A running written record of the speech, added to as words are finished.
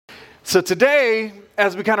So today,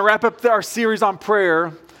 as we kind of wrap up our series on prayer,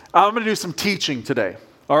 I'm going to do some teaching today,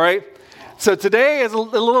 all right? So today is a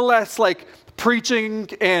little less like preaching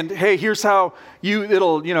and, hey, here's how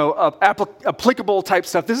applicable type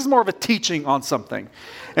stuff. This is more of a teaching on something.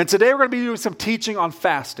 And today we're going to be doing some teaching on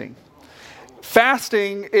fasting.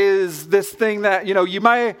 Fasting is this thing that, you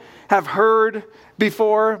might have heard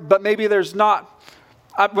before, but maybe there's not.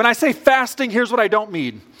 When I say fasting, here's what I don't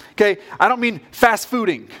mean, okay? I don't mean fast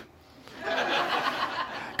fooding.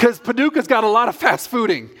 Because Paducah's got a lot of fast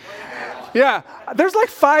fooding. Yeah, there's like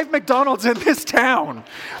 5 McDonald's in this town.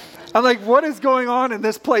 I'm like, what is going on in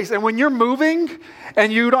this place? And when you're moving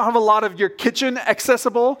and you don't have a lot of your kitchen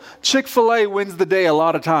accessible, Chick-fil-A wins the day a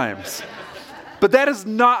lot of times. But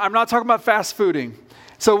I'm not talking about fast fooding.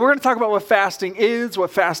 So we're going to talk about what fasting is,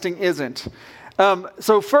 what fasting isn't.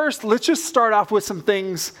 So first, let's just start off with some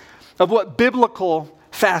things of what biblical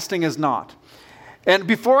fasting is not. And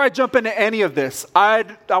before I jump into any of this, I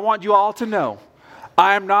want you all to know,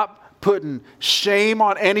 I am not putting shame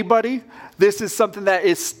on anybody. This is something that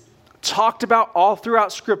is talked about all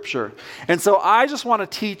throughout Scripture. And so I just want to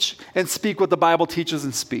teach and speak what the Bible teaches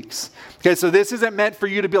and speaks. Okay, so this isn't meant for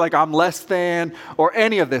you to be like, I'm less than, or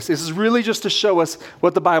any of this. This is really just to show us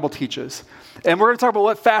what the Bible teaches. And we're going to talk about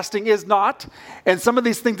what fasting is not. And some of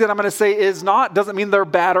these things that I'm going to say is not doesn't mean they're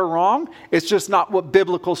bad or wrong. It's just not what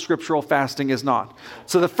biblical scriptural fasting is not.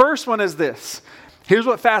 So the first one is this. Here's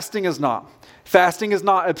what fasting is not. Fasting is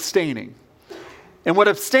not abstaining. And what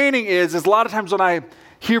abstaining is a lot of times when I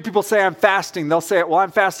hear people say I'm fasting, they'll say, well,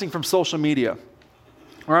 I'm fasting from social media.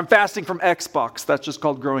 Or I'm fasting from Xbox. That's just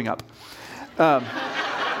called growing up.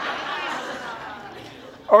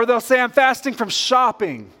 Or they'll say I'm fasting from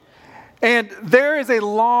shopping. And there is a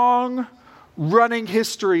long running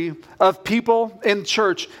history of people in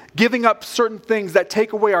church giving up certain things that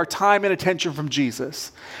take away our time and attention from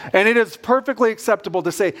Jesus. And it is perfectly acceptable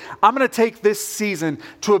to say, I'm going to take this season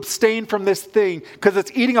to abstain from this thing because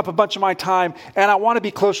it's eating up a bunch of my time and I want to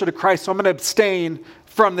be closer to Christ, so I'm going to abstain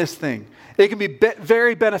from this thing. It can be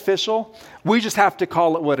very beneficial. We just have to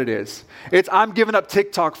call it what it is. I'm giving up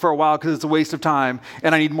TikTok for a while because it's a waste of time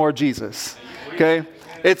and I need more Jesus. Okay?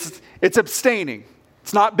 It's abstaining.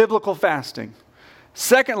 It's not biblical fasting.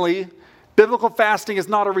 Secondly, biblical fasting is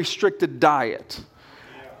not a restricted diet.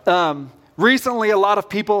 Recently, a lot of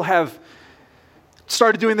people have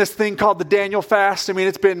started doing this thing called the Daniel fast. I mean,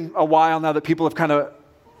 it's been a while now that people have kind of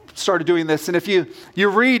started doing this. And if you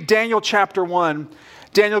read Daniel chapter 1,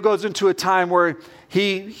 Daniel goes into a time where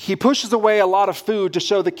he pushes away a lot of food to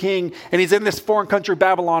show the king, and he's in this foreign country,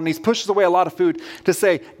 Babylon, and he pushes away a lot of food to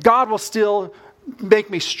say, God will still make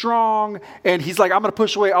me strong. And he's like, I'm going to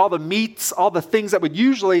push away all the meats, all the things that would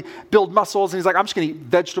usually build muscles. And he's like, I'm just going to eat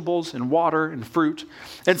vegetables and water and fruit.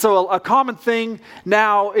 And so a common thing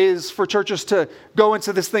now is for churches to go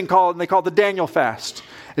into this thing they call the Daniel fast.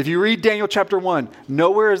 If you read Daniel chapter 1,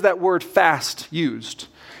 nowhere is that word fast used.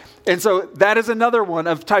 And so that is another one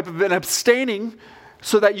of type of an abstaining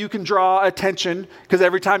so that you can draw attention, because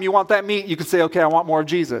every time you want that meat, you can say, okay, I want more of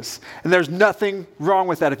Jesus. And there's nothing wrong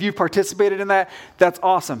with that. If you've participated in that, that's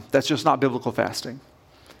awesome. That's just not biblical fasting.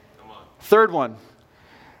 Third one,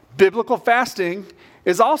 biblical fasting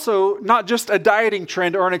is also not just a dieting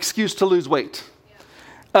trend or an excuse to lose weight.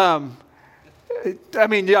 You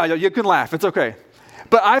can laugh. It's okay.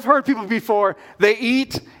 But I've heard people before, they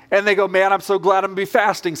eat and they go, man, I'm so glad I'm going to be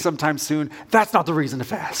fasting sometime soon. That's not the reason to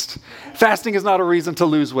fast. Fasting is not a reason to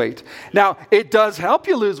lose weight. Now, it does help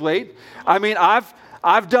you lose weight. I mean, I've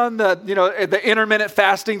done the intermittent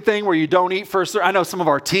fasting thing where you don't eat first. I know some of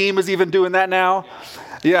our team is even doing that now.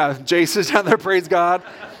 Yeah, Jason's down there, praise God.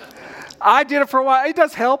 I did it for a while. It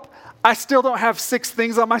does help. I still don't have 6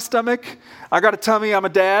 things on my stomach. I got a tummy. I'm a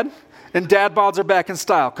dad. And dad bods are back in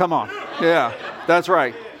style. Come on. Yeah, that's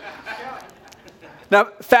right. Now,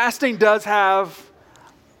 fasting does have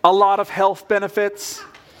a lot of health benefits,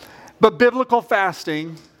 but biblical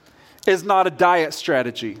fasting is not a diet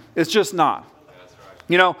strategy. It's just not.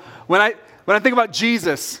 When I think about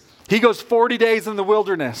Jesus, he goes 40 days in the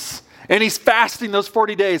wilderness, and he's fasting those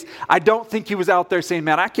 40 days. I don't think he was out there saying,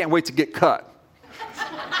 man, I can't wait to get cut.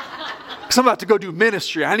 Because I'm about to go do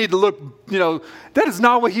ministry. I need to look, that is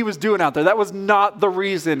not what he was doing out there. That was not the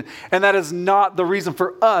reason, and that is not the reason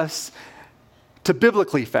for us to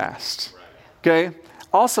biblically fast, okay?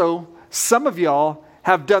 Also, some of y'all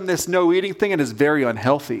have done this no eating thing and it's very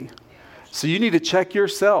unhealthy. So you need to check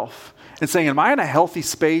yourself and saying, am I in a healthy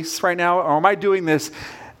space right now? Or am I doing this?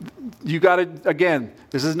 You got to, again,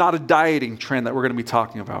 this is not a dieting trend that we're going to be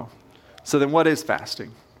talking about. So then what is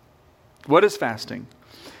fasting? What is fasting?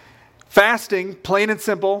 Fasting, plain and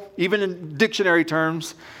simple, even in dictionary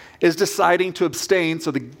terms, is deciding to abstain,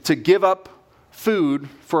 so to give up food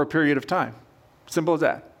for a period of time. Simple as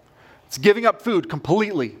that. It's giving up food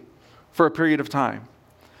completely for a period of time.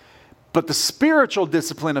 But the spiritual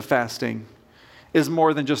discipline of fasting is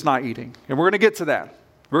more than just not eating. And we're going to get to that.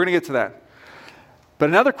 But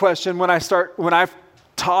another question when I've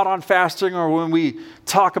taught on fasting or when we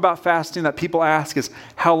talk about fasting that people ask is,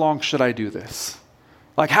 how long should I do this?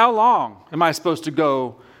 Like, how long am I supposed to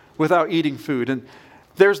go without eating food? And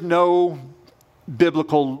there's no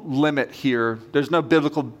biblical limit here. There's no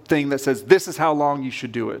biblical thing that says this is how long you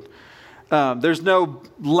should do it. There's no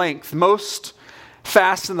length. Most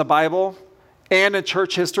fasts in the Bible and in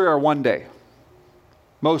church history are 1 day.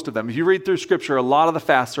 Most of them. If you read through Scripture, a lot of the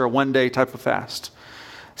fasts are a 1 day type of fast.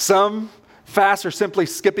 Some fasts are simply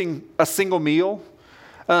skipping a single meal.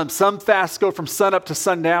 Some fasts go from sunup to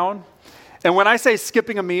sundown. And when I say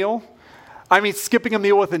skipping a meal, I mean skipping a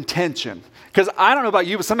meal with intention. Because I don't know about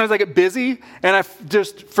you, but sometimes I get busy and I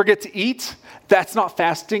just forget to eat. That's not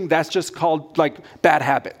fasting. That's just called like bad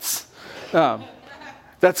habits.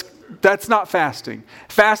 That's not fasting.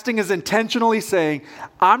 Fasting is intentionally saying,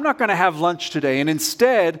 I'm not going to have lunch today. And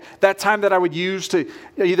instead, that time that I would use to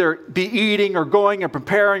either be eating or going and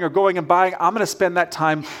preparing or going and buying, I'm going to spend that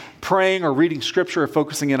time praying or reading Scripture or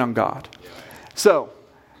focusing in on God. So,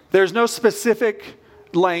 there's no specific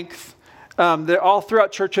length. They're all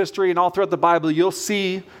throughout church history and all throughout the Bible, you'll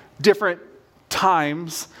see different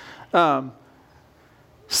times.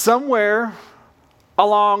 Somewhere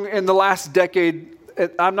along in the last decade,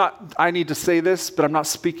 I need to say this, but I'm not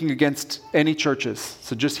speaking against any churches.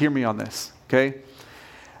 So just hear me on this, okay?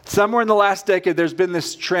 Somewhere in the last decade, there's been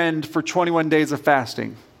this trend for 21 days of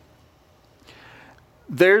fasting.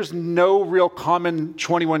 There's no real common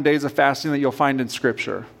 21 days of fasting that you'll find in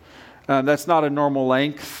Scripture. That's not a normal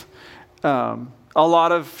length. A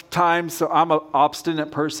lot of times, so I'm an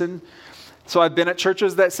obstinate person. So I've been at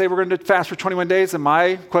churches that say we're going to fast for 21 days, and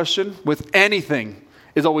my question with anything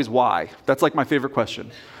is always why. That's like my favorite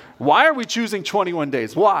question. Why are we choosing 21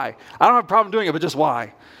 days? Why? I don't have a problem doing it, but just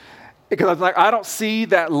why? Because I'm like, I don't see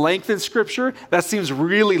that length in Scripture. That seems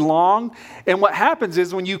really long. And what happens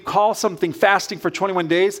is when you call something fasting for 21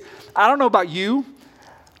 days, I don't know about you.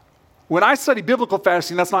 When I study biblical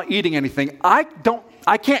fasting, that's not eating anything. I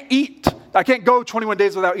can't eat. I can't go 21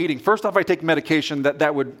 days without eating. First off, I take medication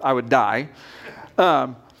I would die.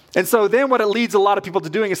 And so then what it leads a lot of people to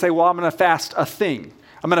doing is say, well, I'm going to fast a thing.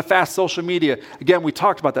 I'm going to fast social media. Again, we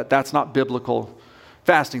talked about that. That's not biblical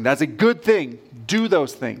fasting. That's a good thing. Do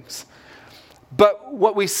those things. But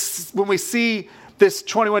when we see this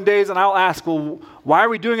 21 days, and I'll ask, well, why are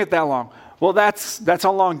we doing it that long? Well, that's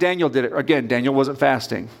how long Daniel did it. Again, Daniel wasn't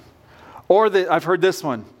fasting. Or I've heard this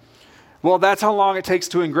one. Well, that's how long it takes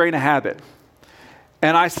to ingrain a habit.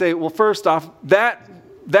 And I say, well, first off, that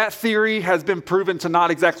theory has been proven to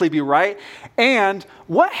not exactly be right. And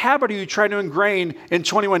what habit are you trying to ingrain in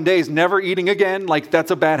 21 days? Never eating again? Like,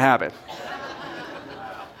 that's a bad habit.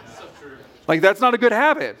 So true. Like, that's not a good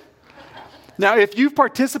habit. Now, if you've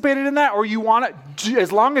participated in that or you want it,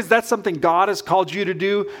 as long as that's something God has called you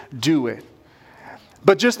to do it.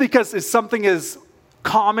 But just because something is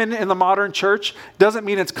common in the modern church doesn't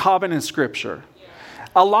mean it's common in Scripture.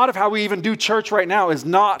 A lot of how we even do church right now is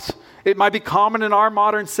not, it might be common in our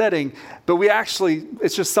modern setting, but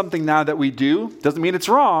it's just something now that we do. Doesn't mean it's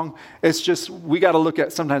wrong. It's just, we got to look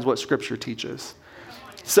at sometimes what Scripture teaches.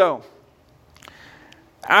 So,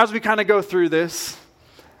 as we kind of go through this,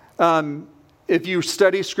 if you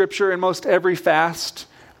study Scripture in most every fast,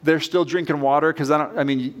 they're still drinking water because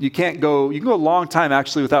you can go a long time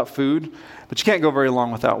actually without food, but you can't go very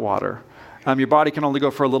long without water. Your body can only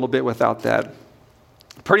go for a little bit without that.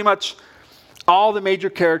 Pretty much all the major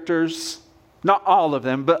characters, not all of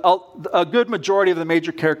them, but a good majority of the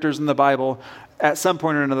major characters in the Bible at some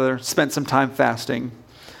point or another spent some time fasting.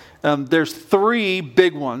 There's 3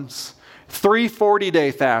 big ones. 3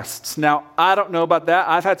 40-day fasts. Now, I don't know about that.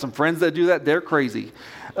 I've had some friends that do that. They're crazy.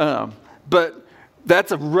 But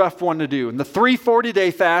that's a rough one to do. And the 3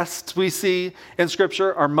 40-day fasts we see in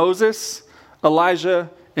Scripture are Moses,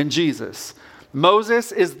 Elijah, and Jesus.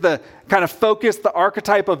 Moses is the kind of focus, the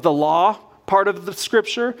archetype of the law part of the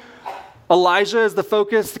Scripture. Elijah is the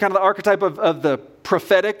focus, kind of the archetype of the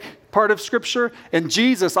prophetic part of Scripture. And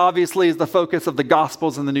Jesus, obviously, is the focus of the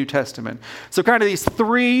Gospels in the New Testament. So kind of these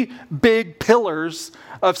 3 big pillars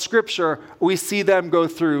of Scripture, we see them go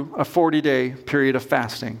through a 40-day period of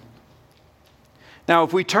fasting. Now,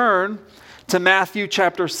 if we turn to Matthew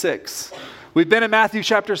chapter 6. We've been in Matthew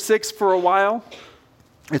chapter 6 for a while.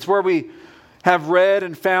 It's where we have read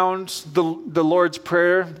and found the Lord's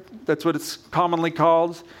Prayer. That's what it's commonly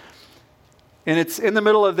called. And it's in the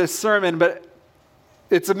middle of this sermon, but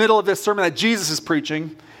it's the middle of this sermon that Jesus is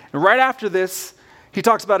preaching. And right after this, he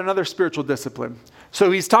talks about another spiritual discipline.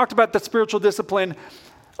 So he's talked about the spiritual discipline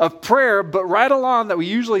of prayer, but right along that we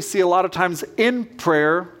usually see a lot of times in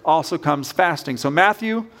prayer also comes fasting. So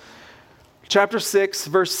Matthew chapter 6,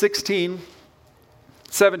 verse 16,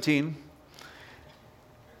 17.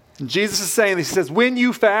 And Jesus is saying this. He says, when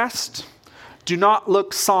you fast, do not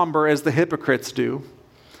look somber as the hypocrites do,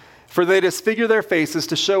 for they disfigure their faces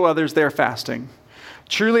to show others they're fasting.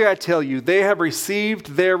 Truly I tell you, they have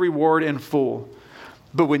received their reward in full.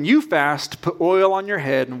 But when you fast, put oil on your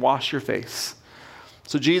head and wash your face.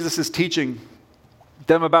 So Jesus is teaching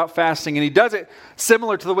them about fasting, and he does it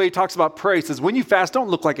similar to the way he talks about prayer. He says, when you fast, don't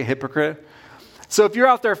look like a hypocrite. So if you're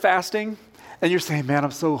out there fasting, and you're saying, man,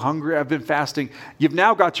 I'm so hungry, I've been fasting, you've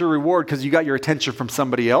now got your reward because you got your attention from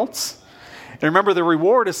somebody else. And remember, the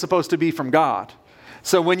reward is supposed to be from God.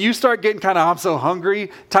 So when you start getting kind of, I'm so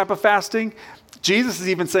hungry type of fasting, Jesus is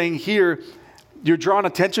even saying here, you're drawing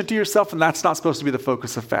attention to yourself, and that's not supposed to be the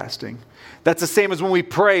focus of fasting. That's the same as when we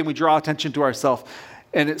pray and we draw attention to ourselves.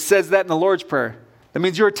 And it says that in the Lord's Prayer. That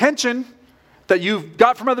means your attention that you've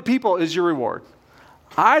got from other people is your reward.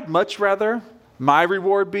 I'd much rather my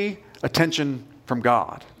reward be attention from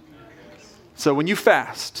God. So when you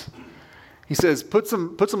fast, he says, put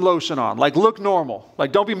some lotion on. Like, look normal.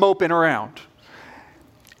 Like, don't be moping around.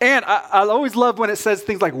 And I always love when it says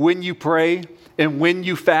things like when you pray and when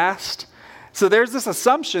you fast. So there's this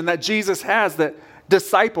assumption that Jesus has that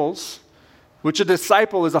disciples, which a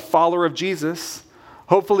disciple is a follower of Jesus.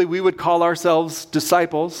 Hopefully we would call ourselves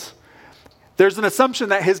disciples. There's an assumption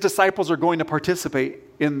that his disciples are going to participate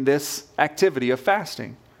in this activity of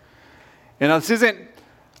fasting. And this isn't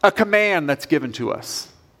a command that's given to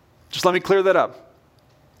us. Just let me clear that up.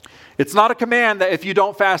 It's not a command that if you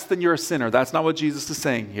don't fast, then you're a sinner. That's not what Jesus is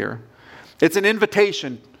saying here. It's an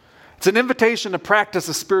invitation. It's an invitation to practice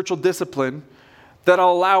a spiritual discipline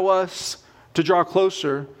that'll allow us to draw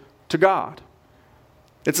closer to God.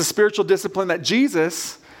 It's a spiritual discipline that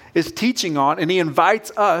Jesus is teaching on, and he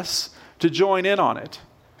invites us to join in on it.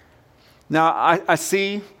 Now, I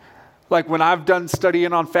see, like when I've done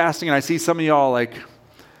studying on fasting, and I see some of y'all like,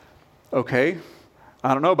 okay,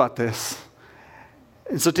 I don't know about this.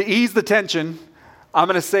 And so to ease the tension, I'm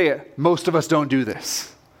going to say it. Most of us don't do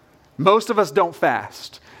this. Most of us don't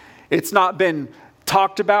fast. It's not been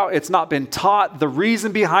talked about. It's not been taught. The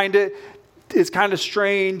reason behind it is kind of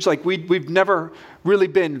strange. Like we've never really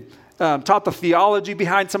been taught the theology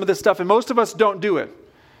behind some of this stuff. And most of us don't do it.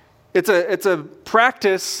 It's a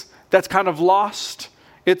practice that's kind of lost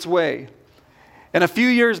its way. And a few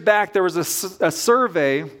years back, there was a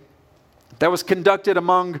survey that was conducted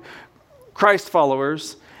among Christ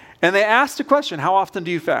followers, and they asked a question, how often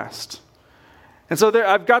do you fast? And so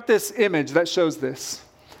I've got this image that shows this.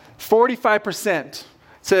 45%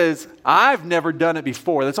 says, I've never done it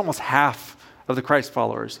before. That's almost half of the Christ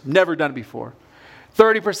followers. Never done it before.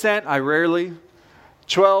 30%, I rarely.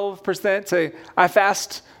 12% say, I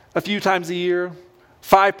fast a few times a year.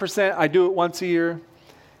 5%, I do it once a year.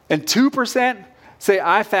 And 2% say,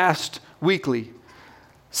 I fast weekly.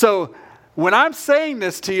 So when I'm saying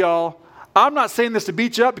this to y'all, I'm not saying this to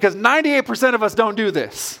beat you up because 98% of us don't do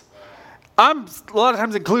this. I'm a lot of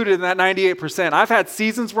times included in that 98%. I've had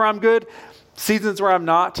seasons where I'm good, seasons where I'm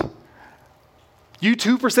not. You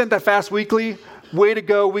 2% that fast weekly, way to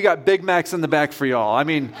go. We got Big Macs in the back for y'all. I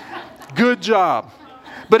mean, good job.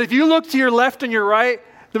 But if you look to your left and your right,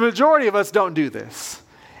 the majority of us don't do this.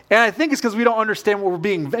 And I think it's because we don't understand what we're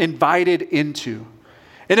being invited into.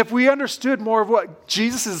 And if we understood more of what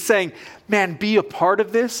Jesus is saying, man, be a part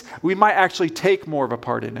of this, we might actually take more of a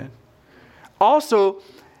part in it. Also,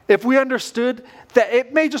 if we understood that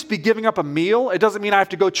it may just be giving up a meal, it doesn't mean I have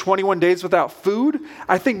to go 21 days without food,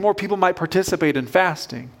 I think more people might participate in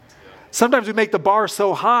fasting. Sometimes we make the bar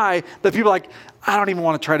so high that people are like, I don't even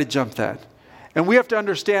want to try to jump that. And we have to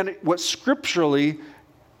understand what scripturally,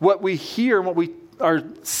 what we hear and what we are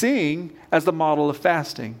seeing as the model of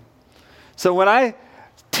fasting. So when I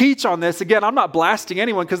teach on this, again, I'm not blasting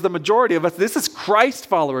anyone because the majority of us, this is Christ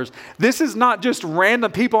followers. This is not just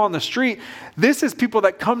random people on the street. This is people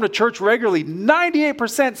that come to church regularly.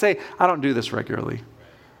 98% say, I don't do this regularly.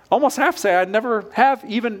 Almost half say, I never have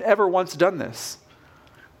even ever once done this.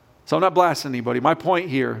 So I'm not blasting anybody. My point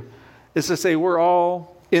here is to say we're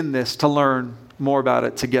all in this to learn more about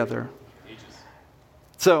it together.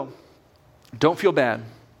 So don't feel bad.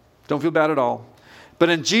 Don't feel bad at all. But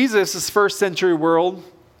in Jesus' first century world,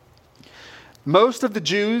 most of the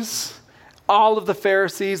Jews, all of the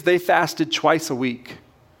Pharisees, they fasted twice a week.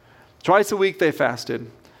 Twice a week they fasted.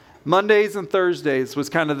 Mondays and Thursdays was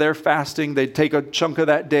kind of their fasting. They'd take a chunk of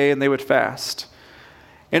that day and they would fast.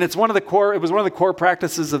 And it was one of the core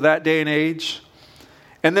practices of that day and age.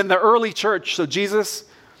 And then the early church, so Jesus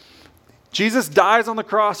dies on the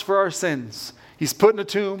cross for our sins. He's put in a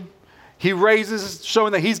tomb. He raises,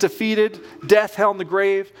 showing that he's defeated death, hell, and the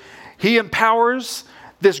grave. He empowers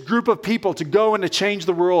this group of people to go and to change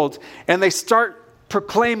the world. And they start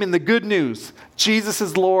proclaiming the good news. Jesus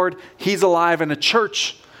is Lord. He's alive. And the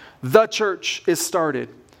church is started.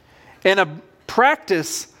 And a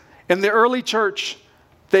practice in the early church,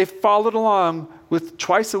 they followed along with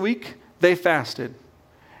twice a week, they fasted.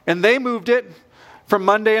 And they moved it from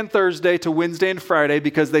Monday and Thursday to Wednesday and Friday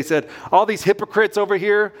because they said, all these hypocrites over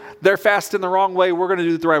here, they're fasting the wrong way. We're going to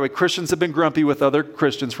do it the right way. Christians have been grumpy with other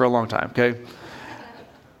Christians for a long time, okay?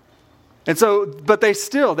 And so, but they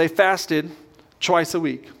fasted twice a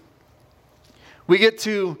week. We get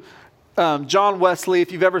to John Wesley.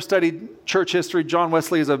 If you've ever studied church history, John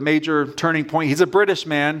Wesley is a major turning point. He's a British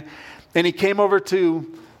man, and he came over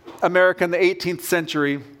to America in the 18th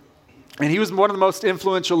century, and he was one of the most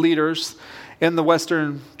influential leaders in the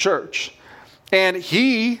Western church. And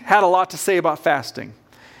he had a lot to say about fasting.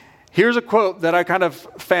 Here's a quote that I kind of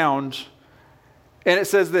found, and it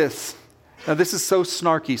says this. Now, this is so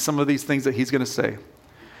snarky, some of these things that he's going to say.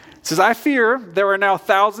 It says, I fear there are now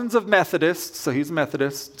thousands of Methodists, so he's a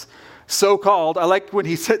Methodist, so-called. I like when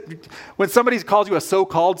he said, when somebody calls you a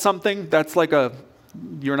so-called something, that's like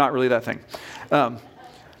you're not really that thing.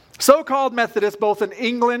 So-called Methodists, both in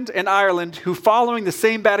England and Ireland, who following the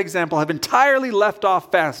same bad example have entirely left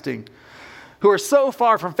off fasting, who are so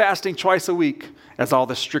far from fasting twice a week, as all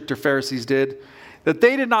the stricter Pharisees did, that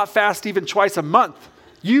they did not fast even twice a month.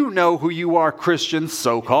 You know who you are, Christians,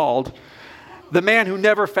 so-called. The man who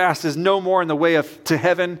never fasts is no more in the way to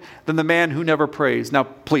heaven than the man who never prays. Now,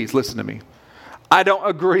 please listen to me. I don't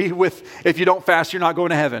agree with if you don't fast, you're not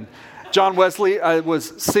going to heaven. John Wesley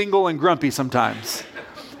was single and grumpy sometimes.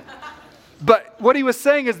 But what he was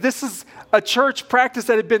saying is this is a church practice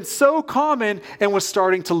that had been so common and was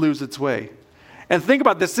starting to lose its way. And think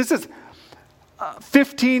about this. This is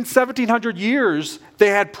 1700 years they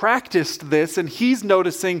had practiced this, and he's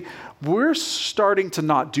noticing we're starting to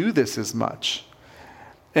not do this as much.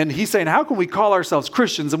 And he's saying, how can we call ourselves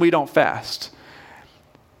Christians and we don't fast?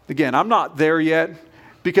 Again, I'm not there yet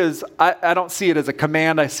because I don't see it as a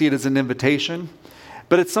command. I see it as an invitation.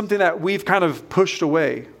 But it's something that we've kind of pushed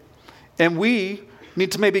away. And we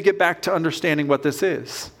need to maybe get back to understanding what this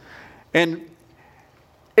is. And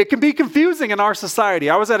it can be confusing in our society.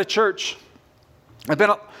 I was at a church.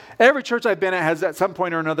 Every church I've been at has at some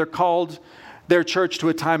point or another called their church to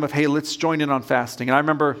a time of, hey, let's join in on fasting. And I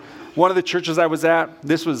remember one of the churches I was at,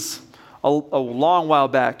 this was a long while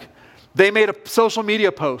back, they made a social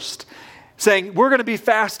media post saying, we're going to be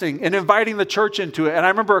fasting and inviting the church into it. And I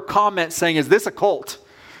remember a comment saying, is this a cult?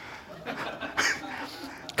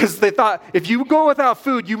 Because they thought, if you go without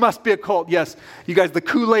food, you must be a cult. Yes, you guys, the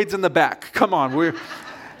Kool-Aid's in the back. Come on,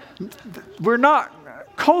 we're not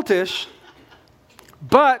cultish,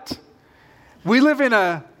 but we live in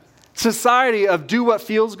a society of do what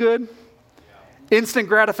feels good, instant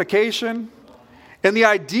gratification, and the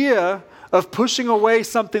idea of pushing away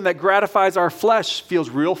something that gratifies our flesh feels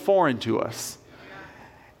real foreign to us.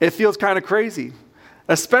 It feels kind of crazy.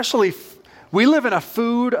 Especially, we live in a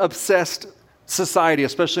food-obsessed society,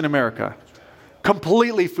 especially in America.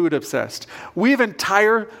 Completely food obsessed. We have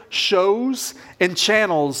entire shows and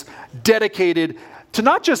channels dedicated to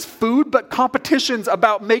not just food, but competitions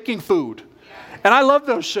about making food. And I love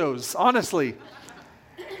those shows, honestly.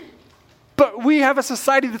 But we have a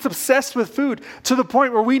society that's obsessed with food to the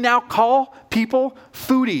point where we now call people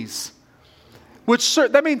foodies.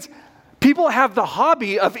 That means people have the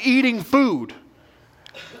hobby of eating food.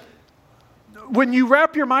 When you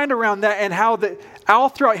wrap your mind around that and how all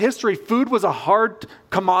throughout history, food was a hard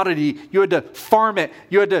commodity. You had to farm it.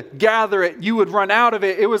 You had to gather it. You would run out of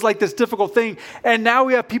it. It was like this difficult thing. And now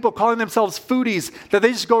we have people calling themselves foodies that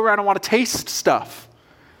they just go around and want to taste stuff.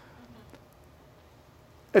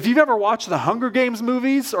 If you've ever watched the Hunger Games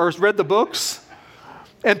movies or read the books,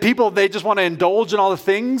 and people, they just want to indulge in all the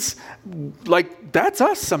things, like that's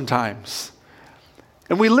us sometimes.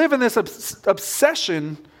 And we live in this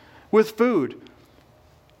obsession with food.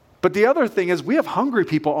 But the other thing is we have hungry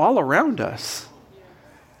people all around us.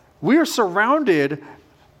 We are surrounded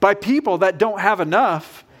by people that don't have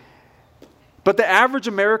enough. But the average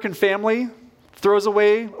American family throws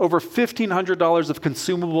away over $1,500 of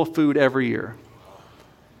consumable food every year.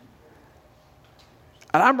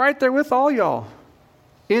 And I'm right there with all y'all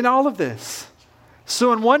in all of this.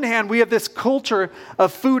 So on one hand, we have this culture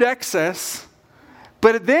of food excess,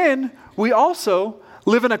 But then we also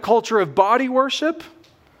live in a culture of body worship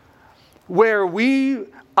where we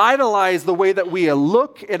idolize the way that we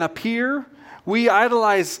look and appear. We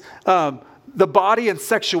idolize the body and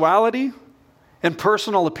sexuality and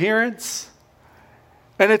personal appearance.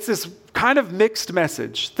 And it's this kind of mixed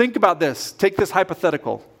message. Think about this. Take this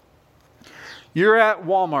hypothetical. You're at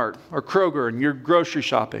Walmart or Kroger and you're grocery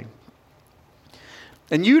shopping.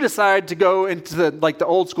 And you decide to go into the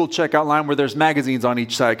old school checkout line where there's magazines on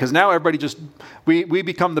each side. Because now everybody we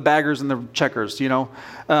become the baggers and the checkers,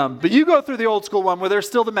 But you go through the old school one where there's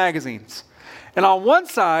still the magazines. And on one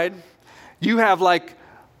side, you have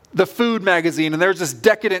the food magazine, and there's this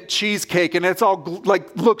decadent cheesecake, and it's all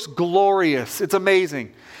looks glorious. It's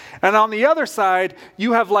amazing. And on the other side,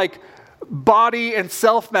 you have Body and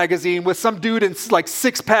Self magazine with some dude in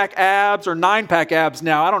 6-pack abs or 9-pack abs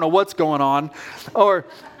now. I don't know what's going on. Or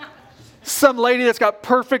some lady that's got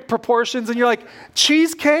perfect proportions, and you're like,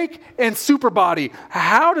 cheesecake and super body.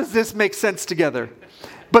 How does this make sense together?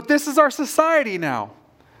 But this is our society now.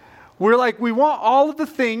 We're we want all of the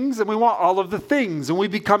things and we want all of the things. And we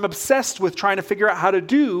become obsessed with trying to figure out how to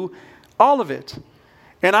do all of it.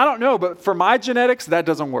 And I don't know, but for my genetics, that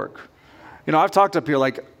doesn't work. I've talked up here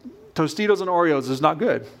Tostitos and Oreos is not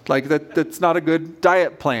good. That's not a good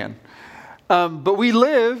diet plan. But we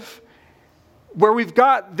live where we've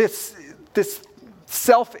got this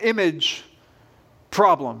self-image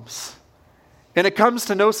problems. And it comes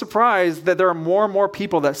to no surprise that there are more and more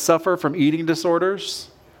people that suffer from eating disorders,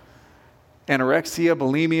 anorexia,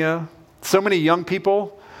 bulimia. So many young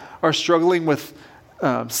people are struggling with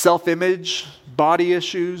self-image, body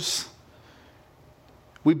issues.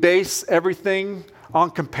 We base everything on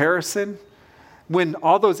comparison. When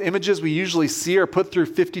all those images we usually see are put through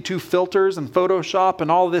 52 filters and Photoshop and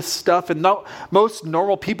all this stuff, and most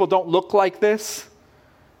normal people don't look like this.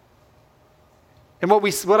 And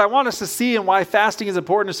what I want us to see and why fasting is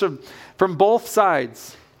important is from both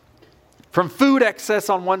sides. From food excess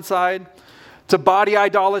on one side to body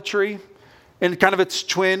idolatry and kind of its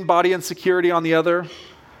twin, body insecurity, on the other.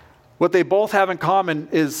 What they both have in common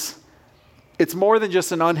is it's more than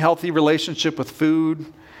just an unhealthy relationship with food.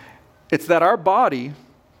 It's that our body,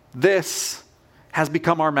 this, has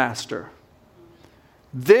become our master.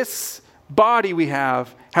 This body we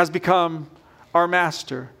have has become our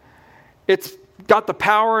master. It's got the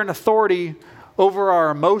power and authority over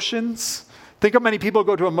our emotions. Think how many people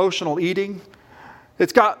go to emotional eating.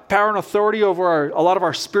 It's got power and authority over a lot of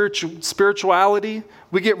our spirituality.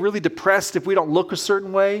 We get really depressed if we don't look a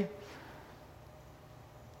certain way.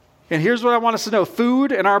 And here's what I want us to know.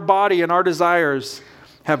 Food and our body and our desires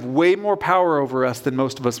have way more power over us than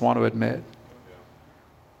most of us want to admit.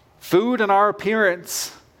 Food and our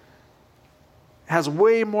appearance has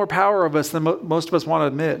way more power over us than most of us want to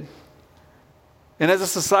admit. And as a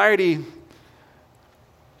society,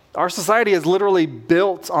 our society is literally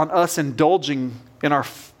built on us indulging in our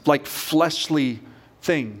fleshly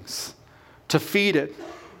things to feed it,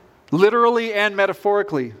 literally and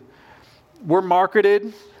metaphorically. We're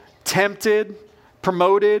marketed, tempted,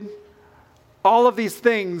 promoted, all of these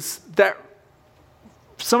things that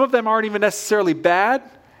some of them aren't even necessarily bad.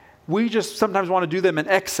 We just sometimes want to do them in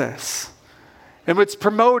excess. And it's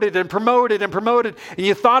promoted and promoted and promoted. And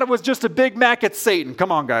you thought it was just a Big Mac, it's Satan.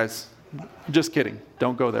 Come on, guys. Just kidding.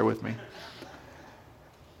 Don't go there with me.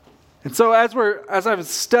 And so as I was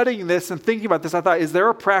studying this and thinking about this, I thought, is there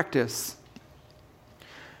a practice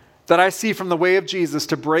that I see from the way of Jesus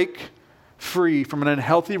to break free from an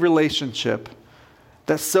unhealthy relationship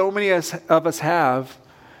that so many of us have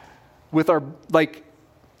with our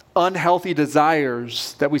unhealthy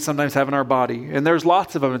desires that we sometimes have in our body? And there's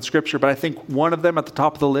lots of them in Scripture, but I think one of them at the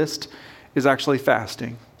top of the list is actually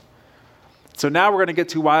fasting. So now we're going to get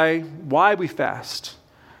to why we fast.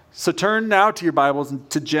 So turn now to your Bibles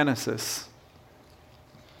to Genesis.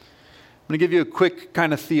 I'm going to give you a quick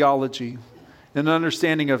kind of theology and an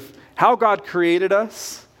understanding of how God created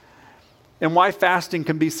us and why fasting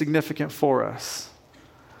can be significant for us.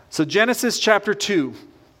 So Genesis chapter 2.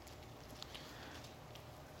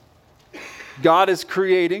 God is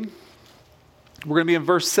creating. We're going to be in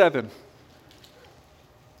verse 7.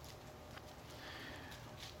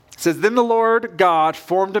 It says, "Then the Lord God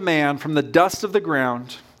formed a man from the dust of the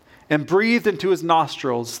ground and breathed into his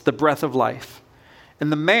nostrils the breath of life.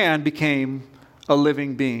 And the man became a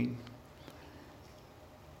living being."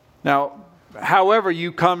 Now, however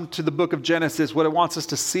you come to the book of Genesis, what it wants us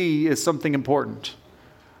to see is something important.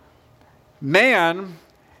 Man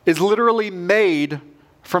is literally made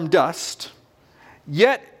from dust.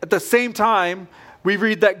 Yet, at the same time, we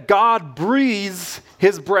read that God breathes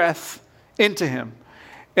his breath into him.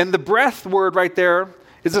 And the breath word right there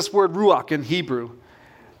is this word ruach in Hebrew.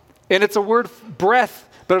 And it's a word breath,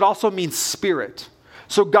 but it also means spirit.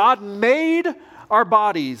 So God made our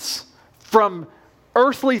bodies from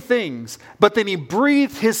earthly things, but then he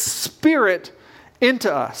breathed his spirit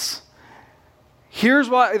into us. Here's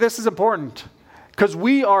why this is important. Because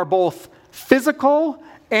we are both physical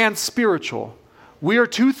and spiritual. We are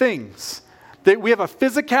two things. That we have a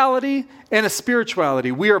physicality and a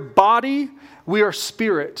spirituality. We are body, we are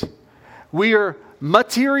spirit. We are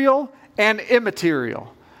material and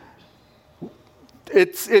immaterial.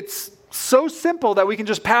 It's so simple that we can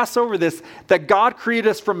just pass over this, that God created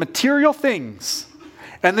us from material things,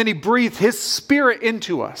 and then he breathed his spirit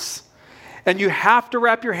into us. And you have to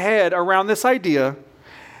wrap your head around this idea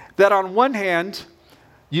that on one hand,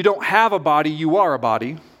 you don't have a body, you are a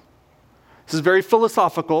body. This is very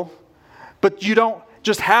philosophical, but you don't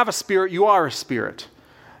just have a spirit, you are a spirit.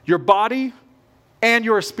 Your body and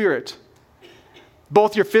your spirit,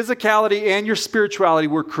 both your physicality and your spirituality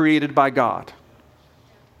were created by God.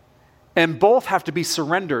 And both have to be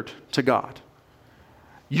surrendered to God.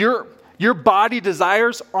 Your body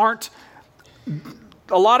desires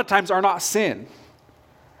a lot of times are not sin.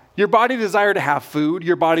 Your body desire to have food,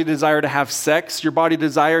 your body desire to have sex, your body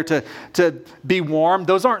desire to be warm,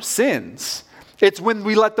 those aren't sins. It's when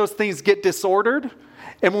we let those things get disordered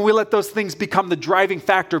and when we let those things become the driving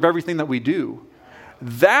factor of everything that we do.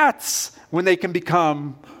 That's when they can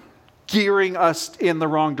become gearing us in the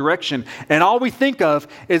wrong direction. And all we think of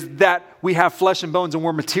is that we have flesh and bones and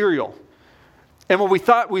we're material. And when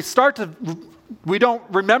we don't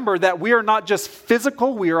remember that we are not just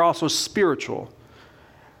physical, we are also spiritual.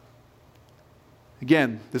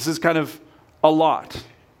 Again, this is kind of a lot.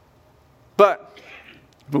 But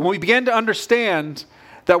when we begin to understand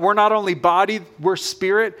that we're not only body, we're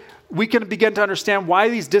spirit, we can begin to understand why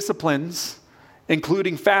these disciplines,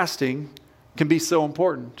 including fasting, can be so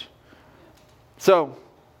important. So,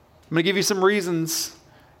 I'm going to give you some reasons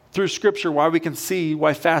through Scripture why we can see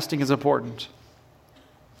why fasting is important.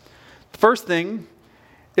 The first thing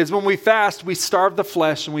is when we fast, we starve the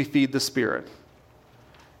flesh and we feed the spirit.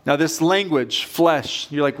 Now this language, flesh,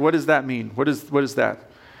 you're like, what does that mean? What is that?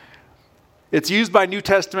 It's used by New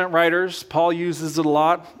Testament writers. Paul uses it a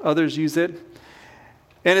lot. Others use it.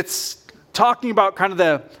 And it's talking about kind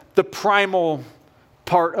of the primal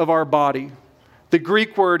part of our body. The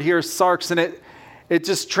Greek word here is sarx, and it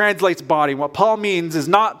just translates body. What Paul means is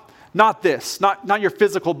not this, not your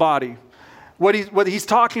physical body. What he's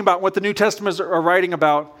talking about, what the New Testaments are writing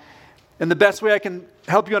about, and the best way I can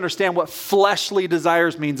help you understand what fleshly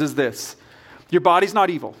desires means is this. Your body's not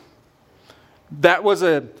evil. There was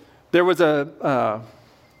a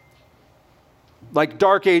like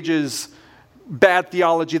Dark Ages bad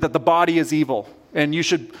theology that the body is evil and you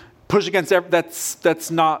should push against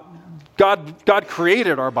that's not God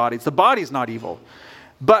created our bodies. The body's not evil.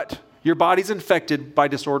 But your body's infected by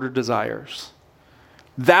disordered desires.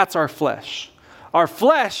 That's our flesh. Our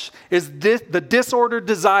flesh is the disordered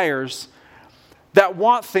desires that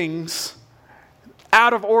want things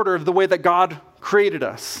out of order of the way that God created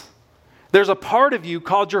us. There's a part of you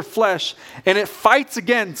called your flesh, and it fights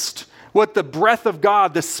against what the breath of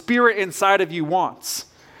God, the spirit inside of you wants.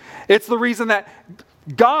 It's the reason that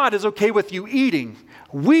God is okay with you eating.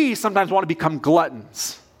 We sometimes want to become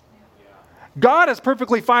gluttons. God is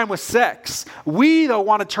perfectly fine with sex. We, though,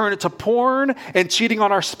 want to turn it to porn and cheating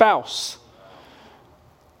on our spouse.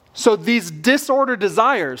 So these disordered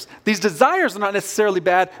desires, these desires are not necessarily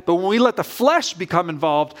bad, but when we let the flesh become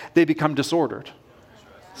involved, they become disordered.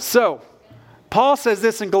 So, Paul says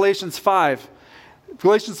this in Galatians 5.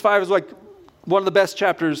 Galatians 5 is like one of the best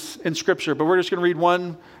chapters in Scripture, but we're just going to read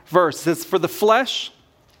one verse. It says, "For the flesh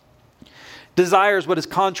desires what is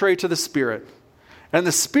contrary to the Spirit, and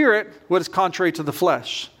the Spirit what is contrary to the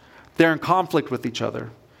flesh. They're in conflict with each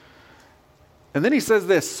other." And then he says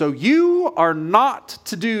this, "So you are not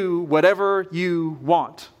to do whatever you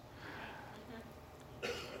want."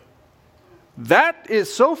 That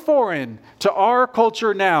is so foreign to our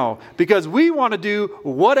culture now because we want to do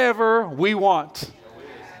whatever we want.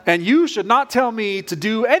 And you should not tell me to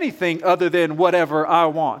do anything other than whatever I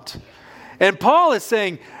want. And Paul is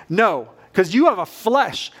saying, no, because you have a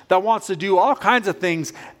flesh that wants to do all kinds of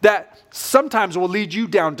things that sometimes will lead you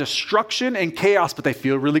down destruction and chaos, but they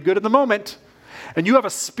feel really good in the moment. And you have a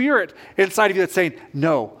spirit inside of you that's saying,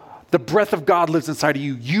 no, the breath of God lives inside of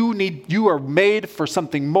you. You are made for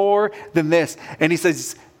something more than this. And he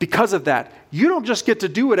says, because of that, you don't just get to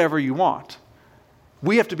do whatever you want.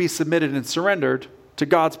 We have to be submitted and surrendered to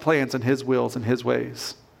God's plans and his wills and his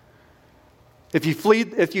ways. If you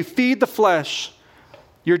feed the flesh,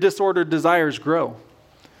 your disordered desires grow.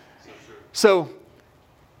 So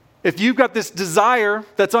if you've got this desire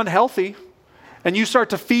that's unhealthy and you start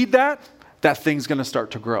to feed that, that thing's going to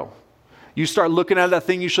start to grow. You start looking at that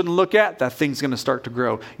thing you shouldn't look at, that thing's going to start to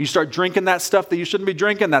grow. You start drinking that stuff that you shouldn't be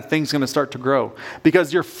drinking, that thing's going to start to grow.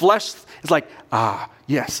 Because your flesh is like,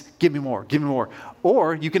 yes, give me more, give me more.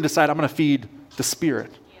 Or you can decide, I'm going to feed the Spirit.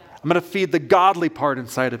 I'm going to feed the godly part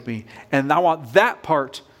inside of me. And I want that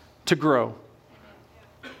part to grow.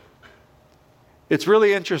 It's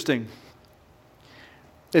really interesting.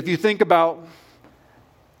 If you think about,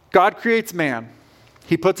 God creates man.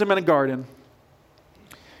 He puts him in a garden.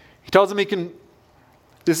 He tells him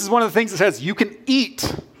this is one of the things that says, you can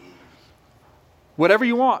eat whatever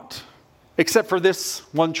you want, except for this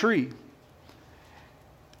one tree.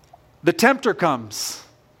 The tempter comes.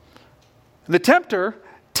 And the tempter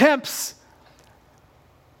tempts.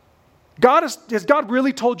 Has God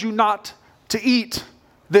really told you not to eat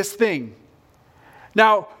this thing?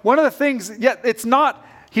 Now, one of the things,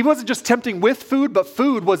 he wasn't just tempting with food, but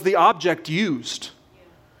food was the object used.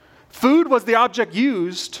 Food was the object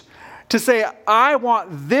used to say, I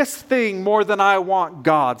want this thing more than I want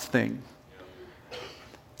God's thing.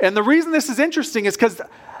 And the reason this is interesting is because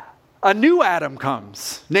a new Adam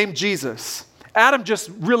comes, named Jesus. Adam just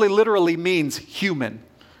really literally means human.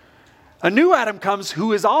 A new Adam comes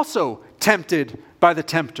who is also tempted by the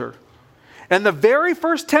tempter. And the very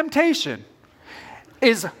first temptation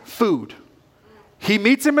is food. He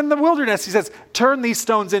meets him in the wilderness. He says, turn these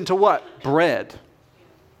stones into what? Bread.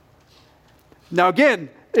 Now again,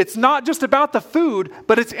 it's not just about the food,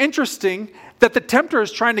 but it's interesting that the tempter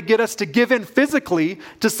is trying to get us to give in physically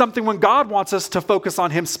to something when God wants us to focus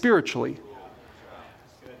on him spiritually.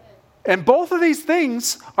 And both of these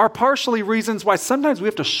things are partially reasons why sometimes we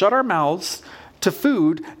have to shut our mouths to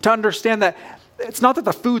food to understand that it's not that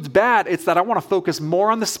the food's bad, it's that I want to focus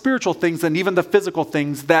more on the spiritual things than even the physical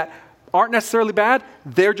things that aren't necessarily bad.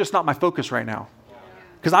 They're just not my focus right now.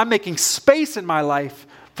 Because I'm making space in my life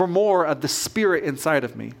for more of the Spirit inside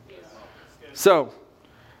of me. So,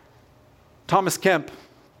 Thomas Kemp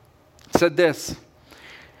said this.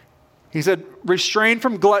 He said, restrain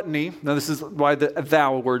from gluttony. Now this is why the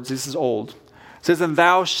thou words, this is old. It says, and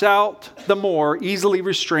thou shalt the more easily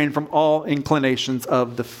restrain from all inclinations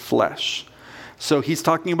of the flesh. So he's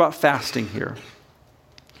talking about fasting here.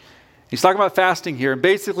 He's talking about fasting here. And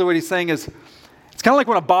basically what he's saying is, it's kind of like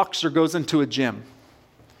when a boxer goes into a gym.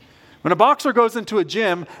 When a boxer goes into a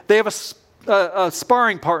gym, they have a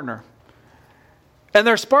sparring partner. And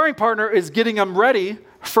their sparring partner is getting them ready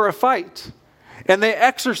for a fight. And they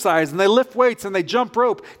exercise and they lift weights and they jump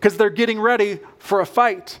rope because they're getting ready for a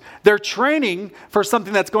fight. They're training for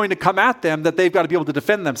something that's going to come at them that they've got to be able to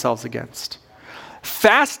defend themselves against.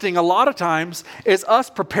 Fasting, a lot of times, is us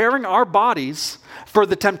preparing our bodies for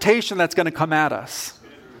the temptation that's going to come at us.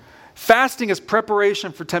 Fasting is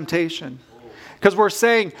preparation for temptation. Because we're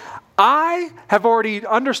saying, I have already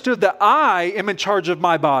understood that I am in charge of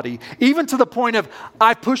my body, even to the point of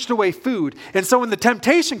I pushed away food. And so when the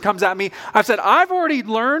temptation comes at me, I've said, I've already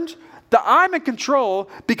learned that I'm in control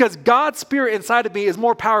because God's Spirit inside of me is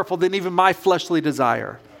more powerful than even my fleshly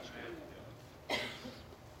desire.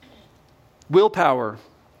 Willpower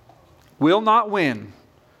will not win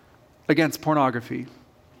against pornography.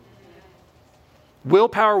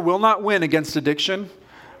 Willpower will not win against addiction.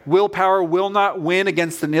 Willpower will not win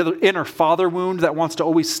against the inner father wound that wants to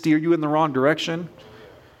always steer you in the wrong direction.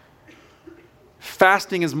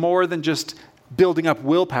 Fasting is more than just building up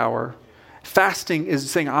willpower. Fasting is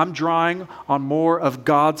saying, I'm drawing on more of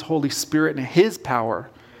God's Holy Spirit and His power.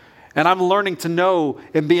 And I'm learning to know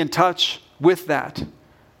and be in touch with that.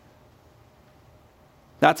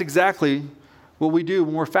 That's exactly what we do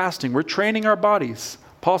when we're fasting. We're training our bodies.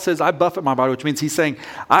 Paul says, I buffet my body, which means he's saying,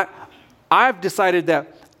 I've decided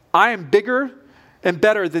that I am bigger and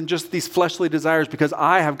better than just these fleshly desires because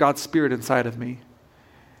I have God's Spirit inside of me.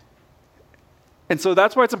 And so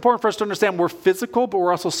that's why it's important for us to understand we're physical, but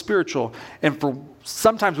we're also spiritual. And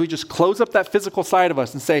sometimes we just close up that physical side of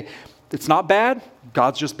us and say, it's not bad,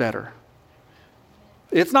 God's just better.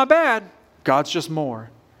 It's not bad, God's just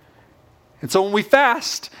more. And so when we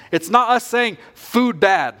fast, it's not us saying, food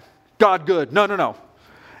bad, God good. No.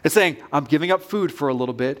 It's saying, I'm giving up food for a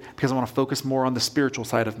little bit because I want to focus more on the spiritual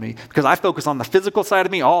side of me. Because I focus on the physical side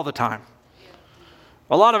of me all the time.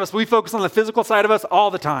 A lot of us, we focus on the physical side of us all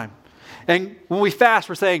the time. And when we fast,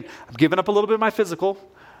 we're saying, I'm giving up a little bit of my physical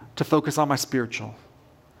to focus on my spiritual.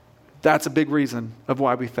 That's a big reason of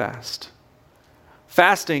why we fast.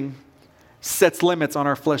 Fasting sets limits on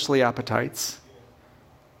our fleshly appetites.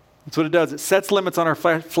 That's what it does. It sets limits on our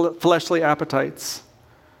fleshly appetites.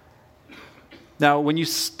 Now, when you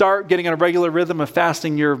start getting in a regular rhythm of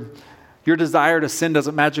fasting, your Your desire to sin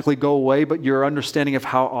doesn't magically go away, but your understanding of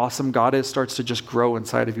how awesome God is starts to just grow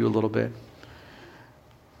inside of you a little bit.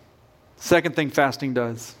 Second thing fasting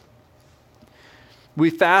does.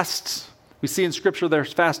 We fast. We see in Scripture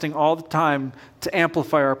there's fasting all the time to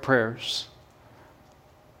amplify our prayers.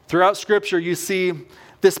 Throughout Scripture, you see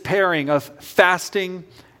this pairing of fasting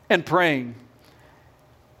and praying.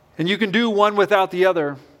 And you can do one without the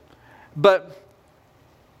other. But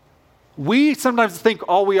we sometimes think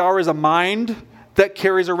all we are is a mind that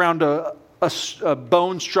carries around a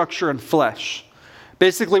bone structure and flesh.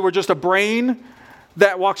 Basically, we're just a brain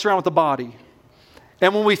that walks around with a body.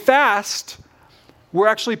 And when we fast, we're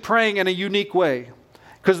actually praying in a unique way.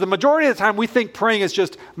 Because the majority of the time we think praying is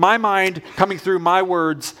just my mind coming through my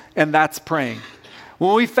words, and that's praying.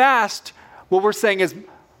 When we fast, what we're saying is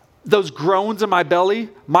those groans in my belly,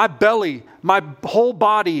 my whole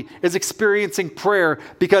body is experiencing prayer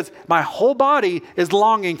because my whole body is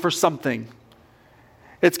longing for something.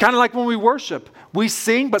 It's kind of like when we worship. We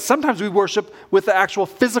sing, but sometimes we worship with the actual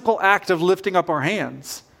physical act of lifting up our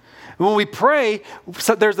hands. When we pray,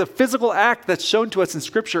 so there's a physical act that's shown to us in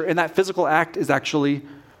Scripture, and that physical act is actually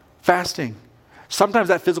fasting. Sometimes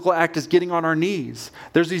that physical act is getting on our knees.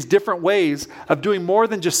 There's these different ways of doing more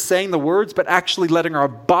than just saying the words, but actually letting our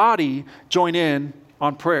body join in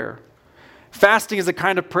on prayer. Fasting is a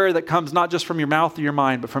kind of prayer that comes not just from your mouth or your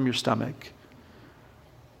mind, but from your stomach.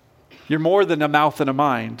 You're more than a mouth and a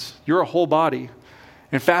mind. You're a whole body.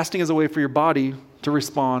 And fasting is a way for your body to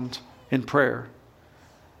respond in prayer.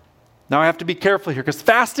 Now I have to be careful here because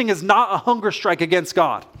fasting is not a hunger strike against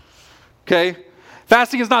God. Okay?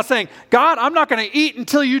 Fasting is not saying, God, I'm not going to eat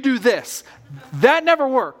until you do this. That never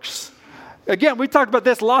works. Again, we've talked about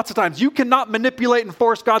this lots of times. You cannot manipulate and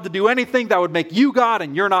force God to do anything that would make you God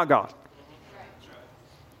and you're not God.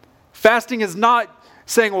 Fasting is not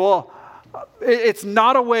saying, well, it's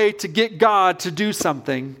not a way to get God to do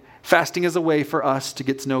something. Fasting is a way for us to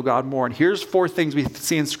get to know God more. And here's 4 things we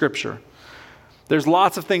see in Scripture. There's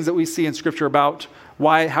lots of things that we see in Scripture about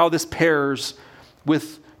how this pairs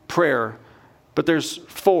with prayer. But there's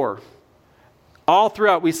 4. All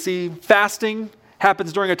throughout we see fasting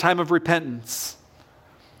happens during a time of repentance.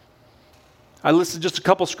 I listed just a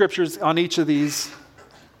couple scriptures on each of these.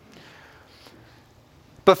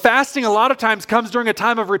 But fasting a lot of times comes during a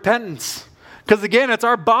time of repentance. Because again, it's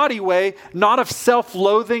our body way, not of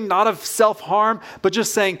self-loathing, not of self-harm, but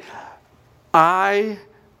just saying, I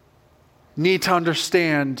need to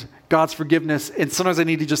understand God's forgiveness. And sometimes I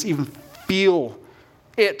need to just even feel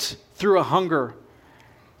it through a hunger.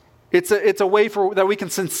 It's a way that we can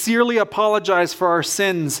sincerely apologize for our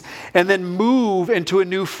sins and then move into a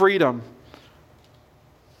new freedom.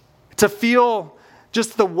 To feel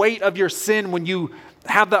just the weight of your sin when you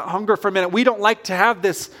have that hunger for a minute. We don't like to have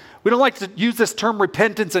this. We don't like to use this term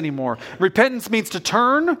repentance anymore. Repentance means to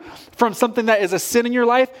turn from something that is a sin in your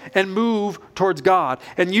life and move towards God.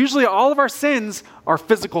 And usually all of our sins are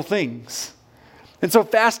physical things. And so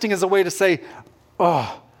fasting is a way to say,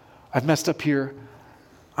 oh, I've messed up here.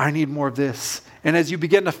 I need more of this. And as you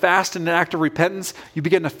begin to fast in an act of repentance, you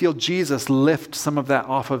begin to feel Jesus lift some of that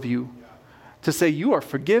off of you. To say, you are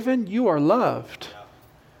forgiven, you are loved.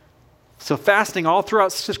 So fasting all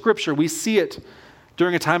throughout Scripture, we see it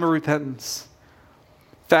during a time of repentance.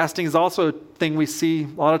 Fasting is also a thing we see a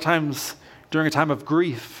lot of times during a time of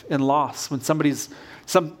grief and loss. When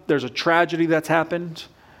there's a tragedy that's happened,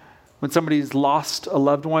 when somebody's lost a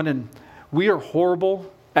loved one, and we are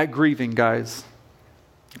horrible at grieving, guys.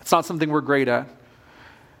 It's not something we're great at.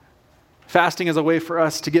 Fasting is a way for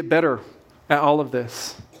us to get better at all of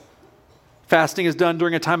this. Fasting is done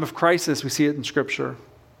during a time of crisis. We see it in Scripture.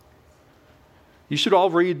 You should all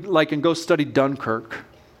read and go study Dunkirk.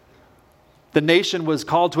 The nation was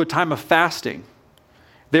called to a time of fasting.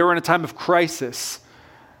 They were in a time of crisis.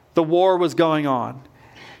 The war was going on.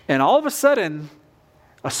 And all of a sudden,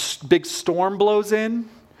 a big storm blows in.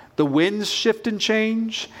 The winds shift and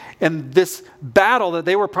change. And this battle that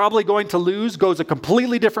they were probably going to lose goes a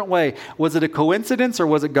completely different way. Was it a coincidence or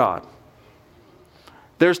was it God?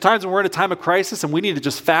 There's times when we're in a time of crisis and we need to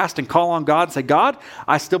just fast and call on God and say, God,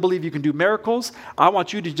 I still believe you can do miracles. I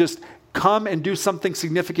want you to just come and do something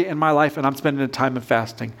significant in my life, and I'm spending a time of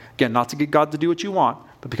fasting. Again, not to get God to do what you want,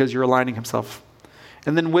 but because you're aligning himself.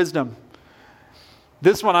 And then wisdom.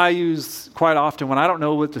 This one I use quite often when I don't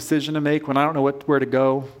know what decision to make, when I don't know where to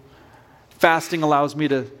go. Fasting allows me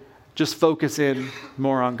to just focus in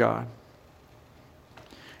more on God.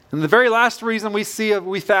 And the very last reason we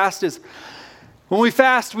fast is when we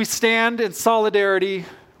fast, we stand in solidarity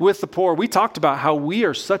with the poor. We talked about how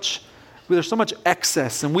there's so much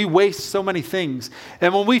excess and we waste so many things.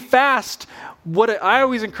 And when we fast, what I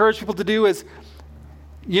always encourage people to do is,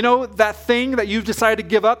 you know, that thing that you've decided to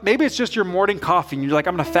give up, maybe it's just your morning coffee and you're like,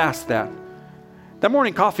 I'm going to fast that. That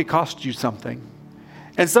morning coffee cost you something.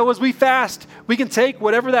 And so as we fast, we can take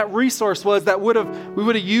whatever that resource was that we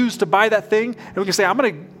would have used to buy that thing, and we can say, I'm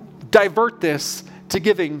going to divert this to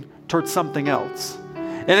giving towards something else.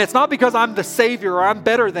 And it's not because I'm the savior or I'm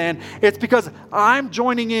better than, it's because I'm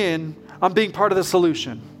joining in on being part of the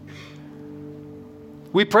solution.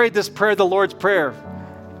 We prayed this prayer, the Lord's Prayer,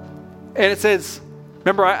 and it says,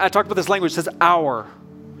 remember I talked about this language, it says our.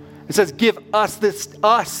 It says, give us this,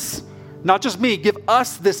 us, not just me, give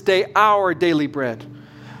us this day our daily bread.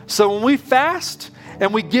 So when we fast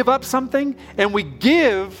and we give up something and we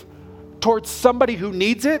give towards somebody who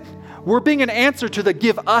needs it, we're being an answer to the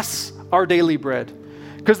give us our daily bread.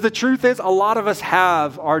 Because the truth is, a lot of us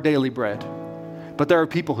have our daily bread, but there are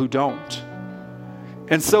people who don't.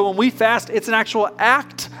 And so when we fast, it's an actual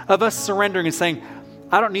act of us surrendering and saying,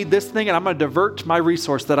 I don't need this thing, and I'm going to divert my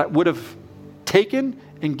resource that I would have taken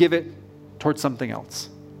and give it towards something else.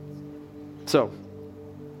 So,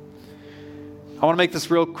 I want to make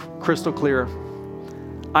this real crystal clear.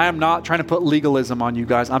 I am not trying to put legalism on you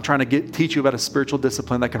guys. I'm trying to teach you about a spiritual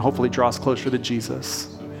discipline that can hopefully draw us closer to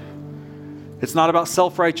Jesus. It's not about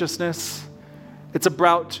self-righteousness. It's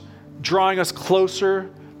about drawing us closer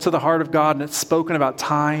to the heart of God, and it's spoken about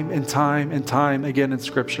time and time and time again in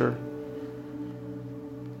Scripture.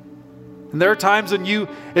 And there are times when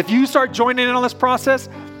if you start joining in on this process,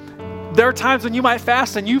 there are times when you might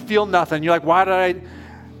fast and you feel nothing. You're like, why did I?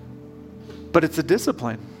 But it's a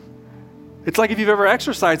discipline. It's like if you've ever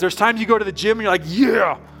exercised. There's times you go to the gym and you're like,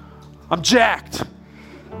 yeah, I'm jacked.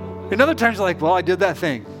 And other times you're like, well, I did that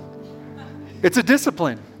thing. It's a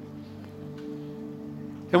discipline.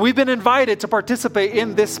 And we've been invited to participate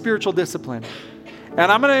in this spiritual discipline.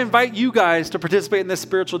 And I'm going to invite you guys to participate in this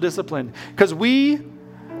spiritual discipline because we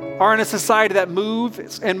are in a society that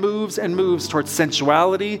moves and moves and moves towards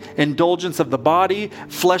sensuality, indulgence of the body,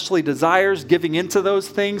 fleshly desires, giving into those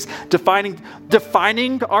things,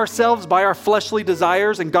 defining ourselves by our fleshly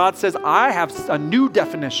desires. And God says, I have a new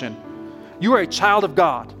definition. You are a child of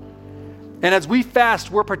God. And as we fast,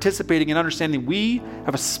 we're participating in understanding we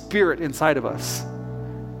have a spirit inside of us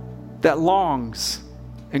that longs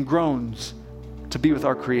and groans to be with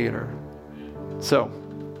our Creator. So,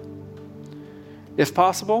 if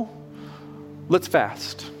possible, let's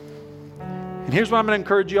fast. And here's what I'm going to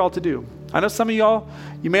encourage you all to do. I know some of y'all,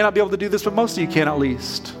 you may not be able to do this, but most of you can at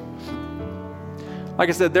least. Like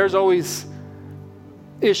I said, there's always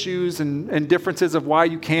issues and differences of why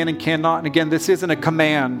you can and cannot. And again, this isn't a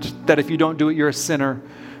command that if you don't do it, you're a sinner.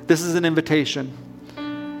 This is an invitation.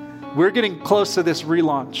 We're getting close to this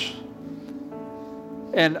relaunch.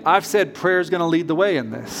 And I've said prayer is going to lead the way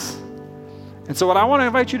in this. And so what I want to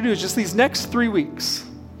invite you to do is just these next 3 weeks,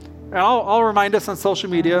 and I'll remind us on social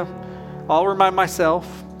media, I'll remind myself,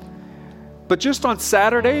 but just on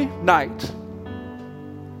Saturday night,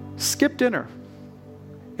 skip dinner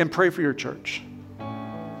and pray for your church.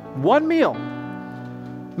 One meal.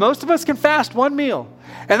 Most of us can fast one meal.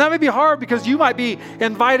 And that may be hard because you might be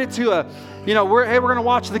invited to we're going to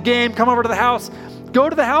watch the game, come over to the house. Go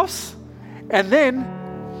to the house and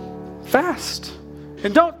then fast.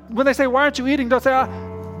 And when they say, why aren't you eating? Don't say,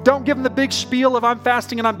 don't give them the big spiel of I'm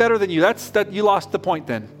fasting and I'm better than you. That you lost the point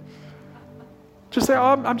then. Just say,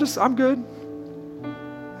 I'm good.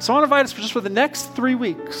 So I want to invite us for the next 3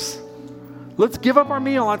 weeks. Let's give up our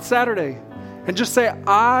meal on Saturday and just say,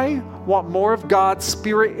 I want more of God's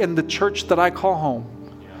Spirit in the church that I call home.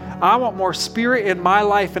 I want more Spirit in my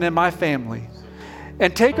life and in my family.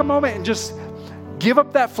 And take a moment and just give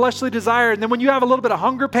up that fleshly desire. And then when you have a little bit of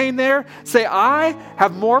hunger pain there, say, I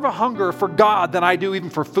have more of a hunger for God than I do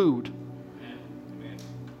even for food.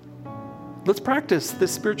 Let's practice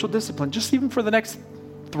this spiritual discipline just even for the next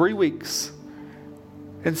 3 weeks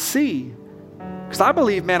and see. Because I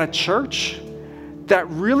believe, man, a church that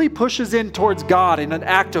really pushes in towards God in an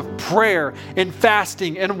act of prayer and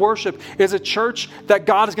fasting and worship is a church that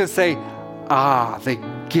God is going to say, they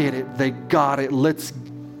get it. They got it. Let's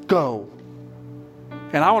go.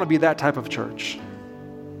 And I want to be that type of church.